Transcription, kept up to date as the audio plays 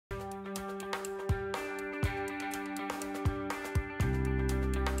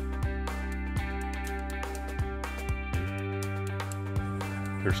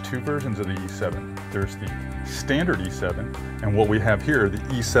There's two versions of the E7. There's the standard E7 and what we have here, the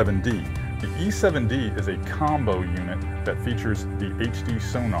E7D. The E7D is a combo unit that features the HD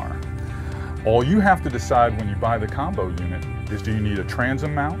sonar. All you have to decide when you buy the combo unit is, do you need a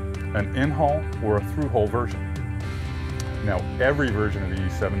transom mount, an in-hull, or a through-hull version? Now, every version of the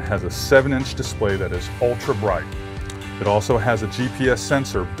E7 has a 7-inch display that is ultra bright. It also has a GPS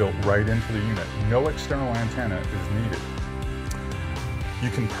sensor built right into the unit. No external antenna is needed. You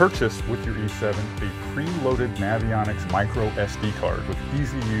can purchase with your E7 a preloaded Navionics micro SD card with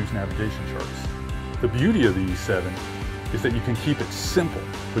easy-to-use navigation charts. The beauty of the E7 is that you can keep it simple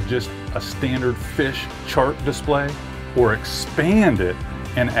with just a standard fish chart display, or expand it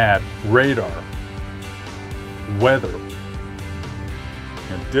and add radar, weather,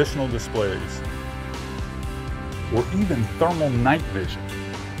 additional displays, or even thermal night vision,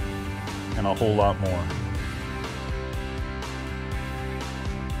 and a whole lot more.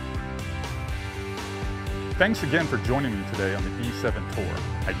 Thanks again for joining me today on the E7 tour.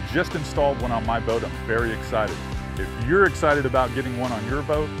 I just installed one on my boat. I'm very excited. If you're excited about getting one on your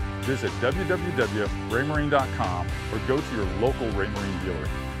boat, visit www.raymarine.com or go to your local Raymarine dealer.